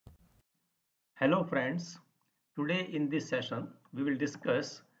Hello friends, today in this session we will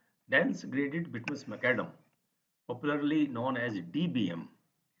discuss Dense Graded Bituminous Macadam, popularly known as DBM,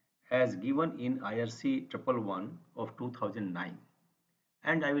 as given in IRC 111 of 2009,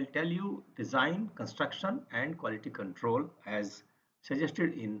 and I will tell you design, construction and quality control as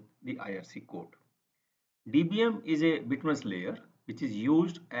suggested in the IRC code. DBM is a bituminous layer which is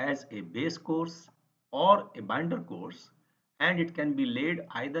used as a base course or a binder course, and it can be laid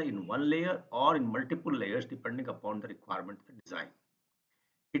either in one layer or in multiple layers depending upon the requirement of the design.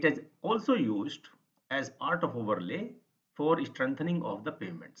 It is also used as part of overlay for strengthening of the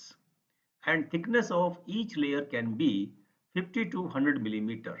pavements, and thickness of each layer can be 50 to 100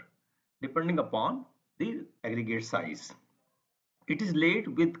 millimeter depending upon the aggregate size. It is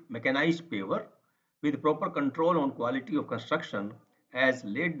laid with mechanized paver with proper control on quality of construction as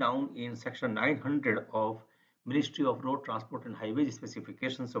laid down in section 900 of Ministry of Road Transport and Highways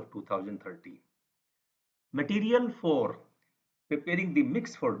specifications of 2013. Material for preparing the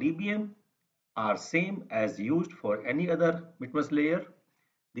mix for DBM are same as used for any other bituminous layer: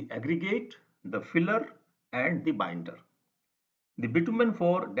 the aggregate, the filler and the binder. The bitumen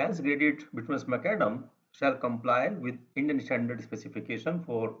for dense graded bituminous macadam shall comply with Indian standard specification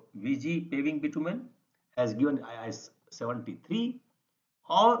for VG paving bitumen as given in IS 73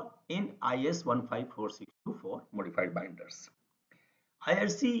 or in IS 15462 for modified binders.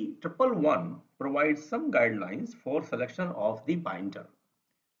 IRC 111 provides some guidelines for selection of the binder,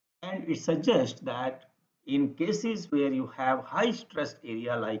 and it suggests that in cases where you have high stressed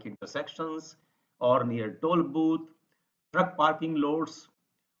area like intersections or near toll booth, truck parking loads,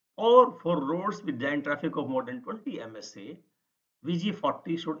 or for roads with giant traffic of more than 20 MSA,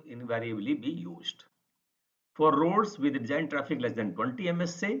 VG40 should invariably be used. For roads with giant traffic less than 20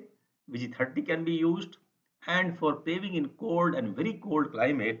 MSA, VG30 can be used, and for paving in cold and very cold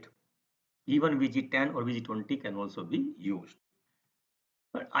climate, even VG10 or VG20 can also be used.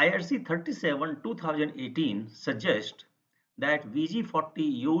 But IRC 37 2018 suggests that VG40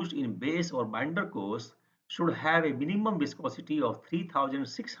 used in base or binder course should have a minimum viscosity of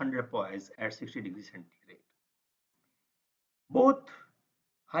 3600 poise at 60 degrees centigrade. Both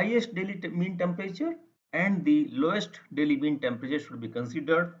highest daily mean temperature and the lowest daily mean temperature should be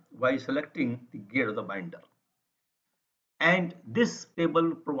considered while selecting the grade of the binder. And this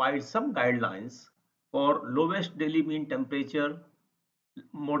table provides some guidelines for lowest daily mean temperature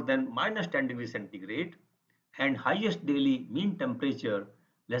more than minus 10 degrees centigrade and highest daily mean temperature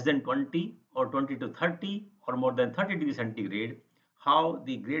less than 20 or 20 to 30 or more than 30 degrees centigrade, how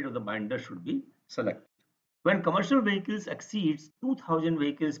the grade of the binder should be selected. When commercial vehicles exceeds 2000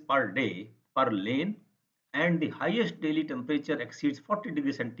 vehicles per day per lane and the highest daily temperature exceeds 40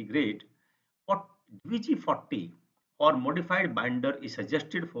 degrees centigrade, VG40 or modified binder is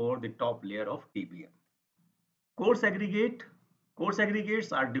suggested for the top layer of DBM. Coarse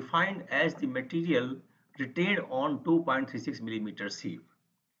aggregates are defined as the material retained on 2.36 millimeter sieve.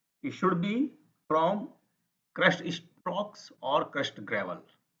 It should be from crushed rocks or crushed gravel.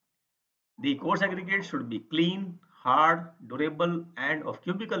 The coarse aggregates should be clean, hard, durable and of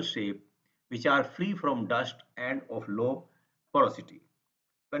cubical shape, which are free from dust and of low porosity.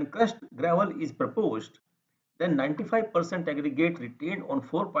 When crushed gravel is proposed, then 95% aggregate retained on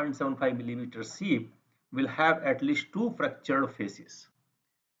 4.75 mm sieve will have at least two fractured faces.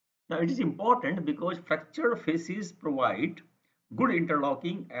 Now it is important because fractured faces provide good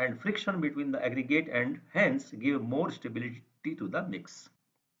interlocking and friction between the aggregate and hence give more stability to the mix.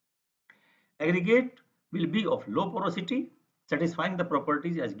 Aggregate will be of low porosity, satisfying the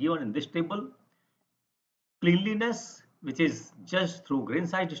properties as given in this table. Cleanliness, which is judged through grain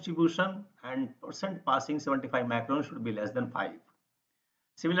size distribution, and percent passing 75 microns should be less than 5.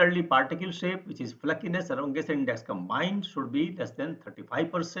 Similarly, particle shape, which is flukkiness, elongation index combined, should be less than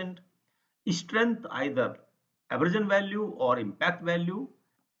 35%. Strength, either abrasion value or impact value,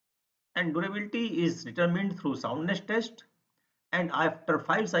 and durability is determined through soundness test. And after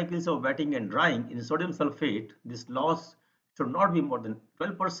 5 cycles of wetting and drying in sodium sulfate, this loss should not be more than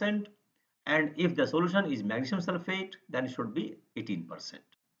 12%, and if the solution is magnesium sulfate, then it should be 18%.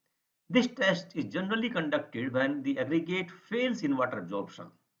 This test is generally conducted when the aggregate fails in water absorption.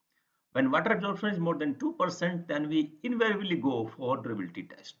 When water absorption is more than 2%, then we invariably go for durability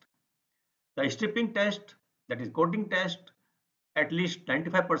test. The stripping test, that is coating test, at least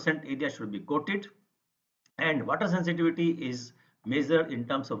 95% area should be coated, and water sensitivity is measured in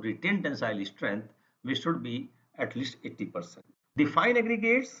terms of retained tensile strength, which should be at least 80%. The fine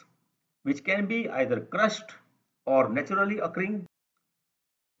aggregates, which can be either crushed or naturally occurring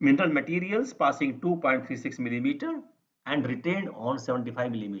mineral materials passing 2.36 mm and retained on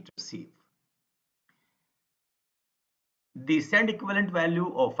 75 mm sieve. The sand equivalent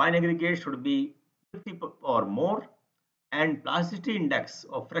value of fine aggregate should be 50 or more, and plasticity index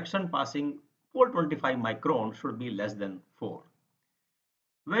of fraction passing 425 micron should be less than 4.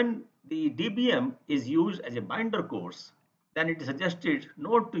 When the DBM is used as a binder coarse, then it is suggested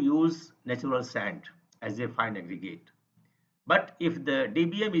not to use natural sand as a fine aggregate. But if the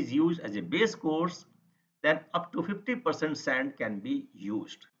DBM is used as a base coarse, then up to 50% sand can be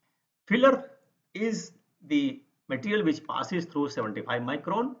used. Filler is the material which passes through 75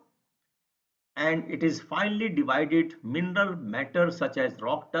 micron, and it is finely divided mineral matter such as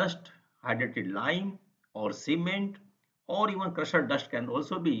rock dust, hydrated lime or cement, or even crusher dust can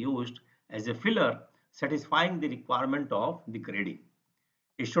also be used as a filler, satisfying the requirement of the grading.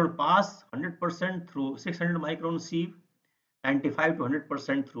 It should pass 100% through 600 micron sieve, 95 to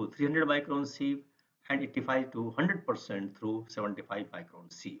 100% through 300 micron sieve, and 85 to 100% through 75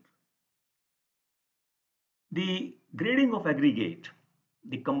 micron sieve. The grading of aggregate,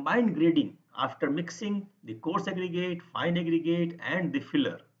 the combined grading after mixing the coarse aggregate, fine aggregate, and the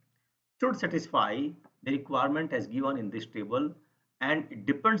filler should satisfy the requirement as given in this table, and it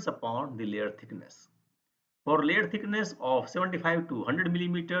depends upon the layer thickness. For layer thickness of 75 to 100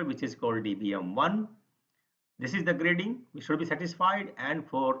 millimeter, which is called DBM1, this is the grading which should be satisfied, and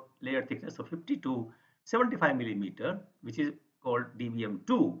for layer thickness of 50 to 75 millimeter, which is called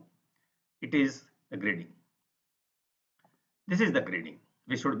DBM2, it is the grading. This is the grading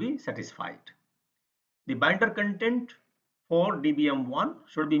which should be satisfied. The binder content for DBM1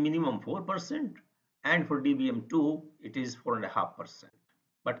 should be minimum 4%, and for DBM2 it is 4.5%.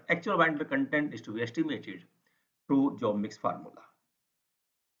 But actual binder content is to be estimated through job mix formula.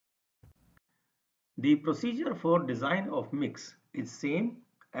 The procedure for design of mix is same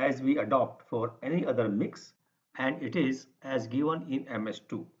as we adopt for any other mix, and it is as given in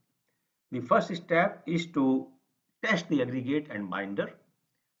MS2. The first step is to test the aggregate and binder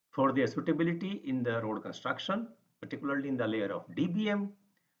for their suitability in the road construction, particularly in the layer of DBM.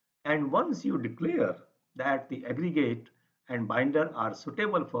 And once you declare that the aggregate and binder are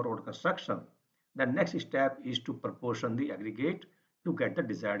suitable for road construction, the next step is to proportion the aggregate to get the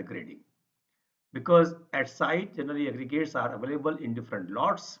desired grading. Because at site, generally aggregates are available in different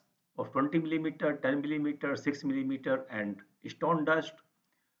lots of 20 millimeter, 10 millimeter, 6 millimeter, and stone dust,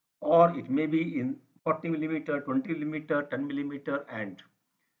 or it may be in 40 millimeter, 20 millimeter, 10 millimeter, and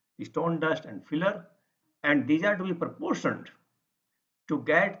stone dust and filler, and these are to be proportioned to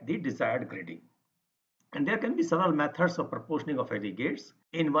get the desired grading. And there can be several methods of proportioning of aggregates.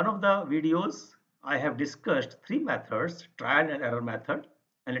 In one of the videos, I have discussed three methods: trial and error method,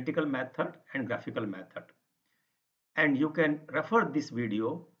 analytical method, and graphical method. And you can refer this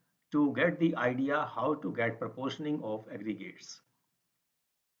video to get the idea how to get proportioning of aggregates.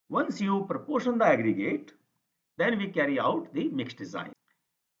 Once you proportion the aggregate, then we carry out the mix design.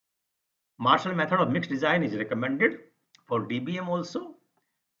 Marshall method of mix design is recommended for DBM also,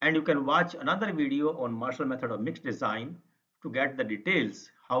 and you can watch another video on Marshall method of mix design to get the details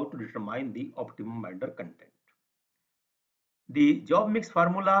how to determine the optimum binder content. The job mix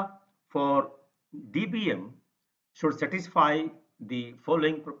formula for DBM should satisfy the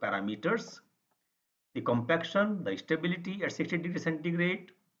following parameters. The compaction, the stability at 60 degrees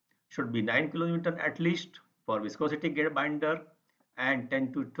centigrade should be 9 kilonewton at least for viscosity grade binder, and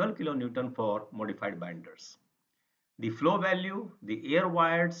 10 to 12 kilonewton for modified binders. The flow value, the air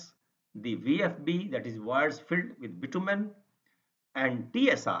wires, the VFB, that is wires filled with bitumen, and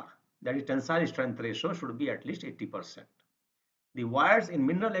TSR, that is tensile strength ratio, should be at least 80%. The wires in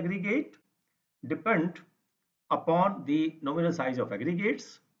mineral aggregate depend upon the nominal size of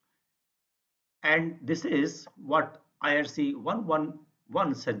aggregates, and this is what IRC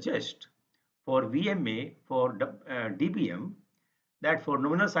 111 suggests for VMA for DBM, that for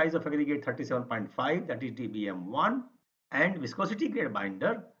nominal size of aggregate 37.5, that is DBM1, and viscosity grade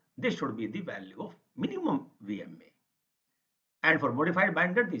binder, this should be the value of minimum VMA. And for modified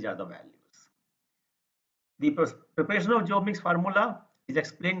binder, these are the values. The preparation of job mix formula is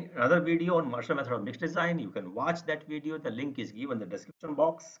explained in another video on Marshall method of mix design. You can watch that video. The link is given in the description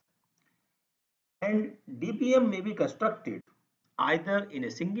box. And DBM may be constructed either in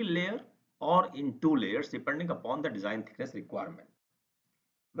a single layer or in two layers depending upon the design thickness requirement.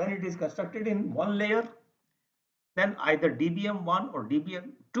 When it is constructed in one layer, then either DBM1 or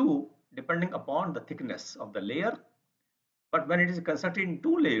DBM2 depending upon the thickness of the layer. But when it is constructed in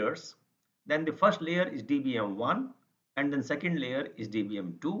two layers, then the first layer is DBM1 and then second layer is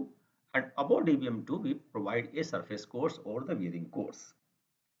DBM2, and above DBM2 we provide a surface course or the wearing course.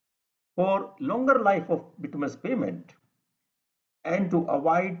 For longer life of bituminous pavement and to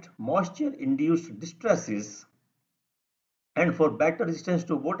avoid moisture induced distresses, And for better resistance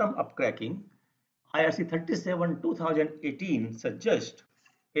to bottom-up cracking, IRC 37-2018 suggests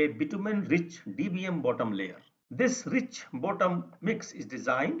a bitumen-rich DBM bottom layer. This rich bottom mix is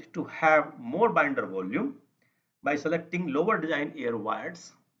designed to have more binder volume by selecting lower design air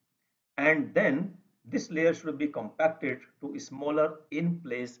wires, and then this layer should be compacted to smaller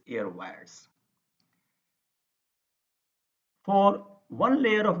in-place air wires. For one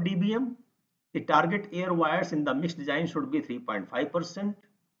layer of DBM, the target air wires in the mix design should be 3.5%,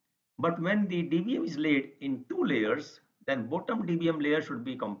 but when the DBM is laid in two layers, then bottom DBM layer should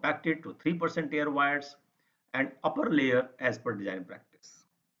be compacted to 3% air wires and upper layer as per design practice.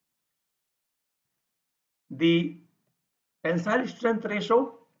 The tensile strength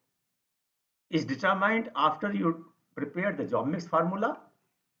ratio is determined after you prepare the job mix formula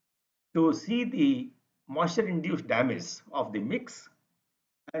to see the moisture induced damage of the mix,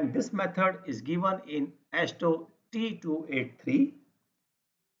 and this method is given in ASTO T283.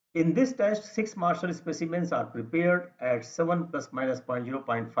 In this test, 6 Marshall specimens are prepared at 7 plus minus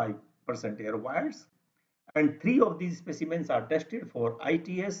 0.5% air wires, and 3 of these specimens are tested for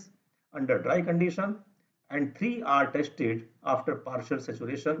ITS under dry condition, and 3 are tested after partial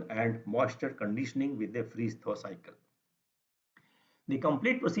saturation and moisture conditioning with a freeze-thaw cycle. The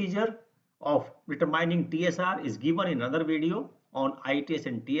complete procedure of determining TSR is given in another video on ITS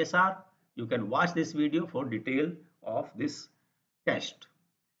and TSR. You can watch this video for detail of this test.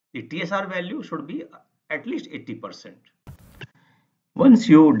 The TSR value should be at least 80%. Once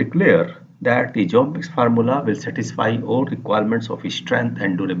you declare that the job mix formula will satisfy all requirements of strength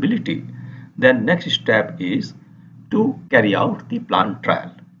and durability, then next step is to carry out the plant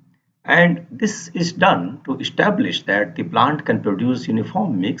trial. And this is done to establish that the plant can produce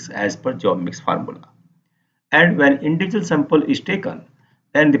uniform mix as per job mix formula. And when individual sample is taken,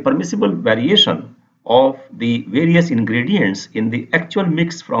 then the permissible variation of the various ingredients in the actual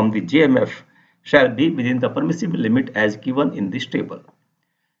mix from the JMF shall be within the permissible limit as given in this table.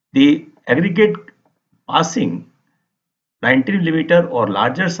 The aggregate passing 19 mm or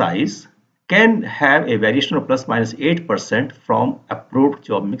larger size can have a variation of plus minus 8% from approved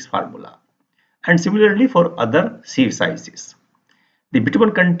job mix formula, and similarly for other sieve sizes. The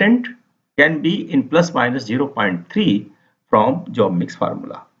bitumen content can be in plus minus 0.3 from job mix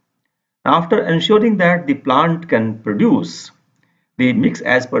formula. After ensuring that the plant can produce the mix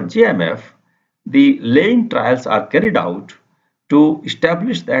as per JMF, the laying trials are carried out to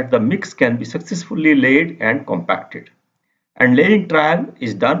establish that the mix can be successfully laid and compacted. And laying trial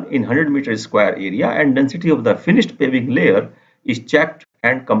is done in 100 meter square area, and density of the finished paving layer is checked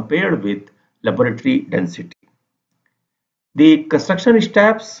and compared with laboratory density. The construction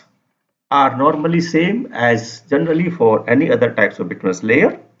steps are normally same as generally for any other types of bituminous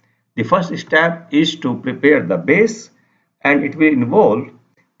layer. The first step is to prepare the base, and it will involve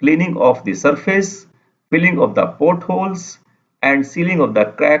cleaning of the surface, filling of the portholes, and sealing of the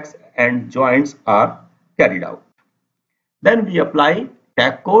cracks and joints are carried out. Then we apply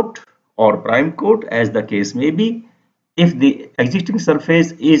tack coat or prime coat as the case may be. If the existing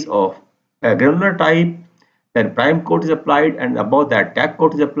surface is of a granular type, then prime coat is applied, and above that tack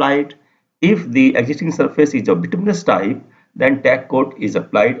coat is applied. If the existing surface is of bituminous type, then tack coat is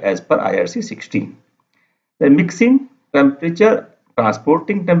applied as per IRC 16. The mixing temperature,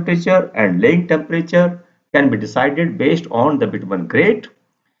 transporting temperature, and laying temperature can be decided based on the bitumen grade,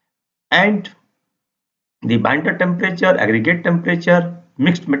 and the binder temperature, aggregate temperature,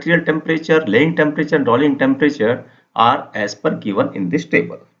 mixed material temperature, laying temperature, and rolling temperature are as per given in this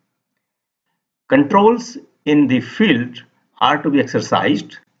table. Controls in the field are to be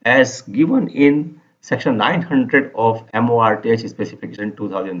exercised as given in section 900 of MORTH specification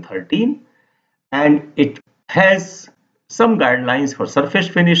 2013, and it has some guidelines for surface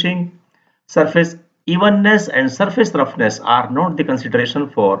finishing. Surface evenness and surface roughness are not the consideration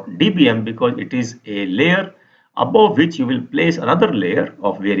for DBM because it is a layer above which you will place another layer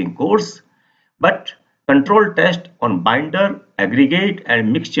of wearing course, but control test on binder, aggregate,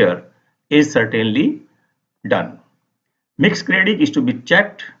 and mixture is certainly done. Mix grading is to be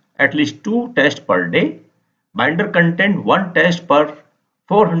checked at least 2 tests per day. Binder content 1 test per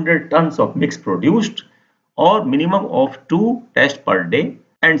 400 tons of mix produced, or minimum of 2 tests per day.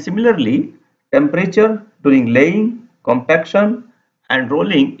 And similarly, temperature during laying, compaction, and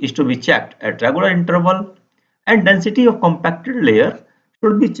rolling is to be checked at regular interval, and density of compacted layer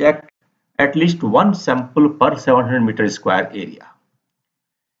should be checked at least 1 sample per 700 meter square area.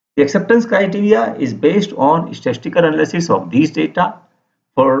 The acceptance criteria is based on statistical analysis of these data.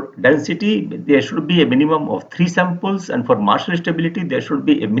 For density, there should be a minimum of 3 samples, and for Marshall stability, there should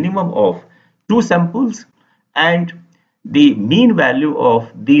be a minimum of 2 samples, and the mean value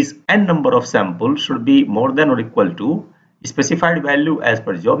of these n number of samples should be more than or equal to specified value as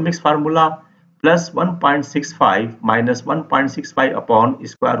per job mix formula plus 1.65 minus 1.65 upon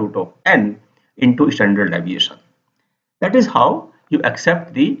square root of n into standard deviation. That is how you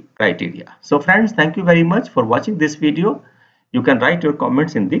accept the criteria. So friends, thank you very much for watching this video. You can write your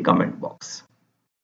comments in the comment box.